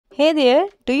Hey there,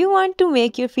 do you want to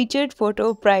make your featured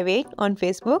photo private on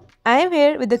Facebook? I am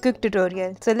here with a quick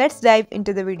tutorial, so let's dive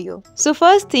into the video. So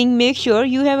first thing, make sure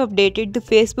you have updated the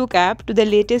Facebook app to the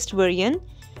latest version.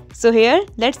 So here,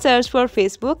 let's search for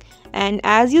Facebook, and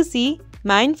as you see,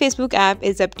 mine Facebook app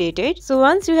is updated. So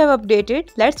once you have updated,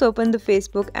 let's open the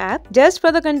Facebook app. Just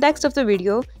for the context of the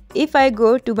video, if I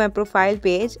go to my profile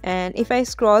page and if I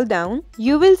scroll down,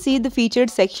 you will see the featured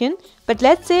section. But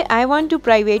let's say I want to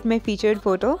private my featured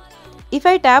photo. If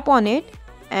I tap on it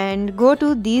and go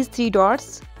to these three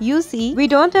dots, you see we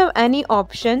don't have any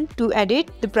option to edit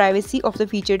the privacy of the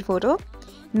featured photo.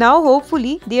 Now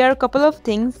hopefully there are a couple of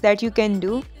things that you can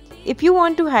do. If you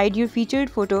want to hide your featured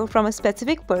photo from a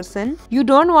specific person, you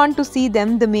don't want to see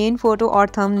them the main photo or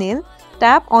thumbnail,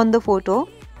 tap on the photo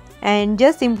and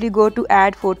just simply go to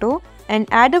add photo and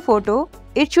add a photo.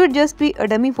 It should just be a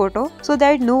dummy photo so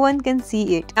that no one can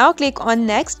see it. Now click on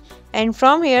next, and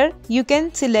from here you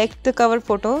can select the cover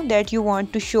photo that you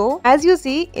want to show. As you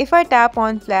see, if I tap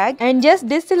on flag and just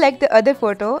deselect the other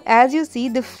photo, as you see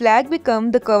the flag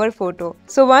become the cover photo.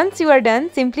 So once you are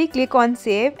done, simply click on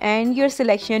save and your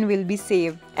selection will be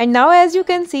saved. And now as you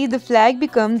can see, the flag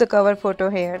become the cover photo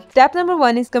here. Step number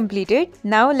 1 is completed.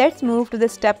 Now let's move to the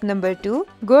step number 2.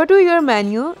 Go to your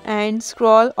menu and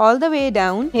scroll all the way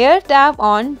down. Here tap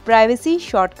on privacy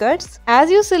shortcuts. As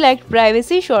you select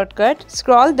privacy shortcut,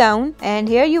 scroll down and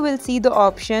here you will see the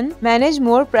option manage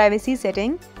more privacy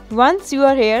setting. Once you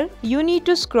are here, you need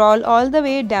to scroll all the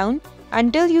way down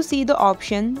until you see the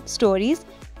option stories,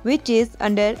 which is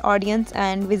under audience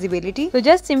and visibility. So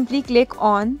just simply click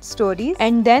on stories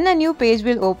and then a new page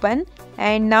will open,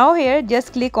 and now here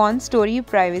just click on story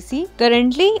privacy.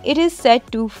 Currently it is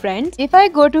set to friends. If I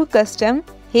go to custom,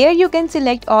 here you can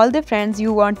select all the friends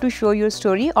you want to show your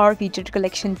story or featured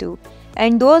collection to,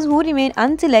 and those who remain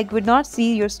unselected would not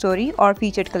see your story or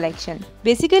featured collection.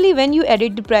 Basically, when you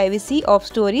edit the privacy of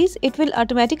stories, it will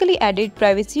automatically add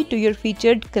privacy to your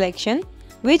featured collection,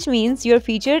 which means your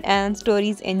featured and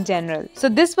stories in general. So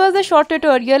this was a short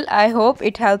tutorial. I hope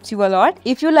it helps you a lot.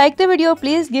 If you like the video,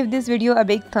 please give this video a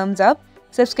big thumbs up.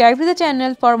 Subscribe to the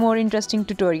channel for more interesting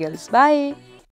tutorials. Bye.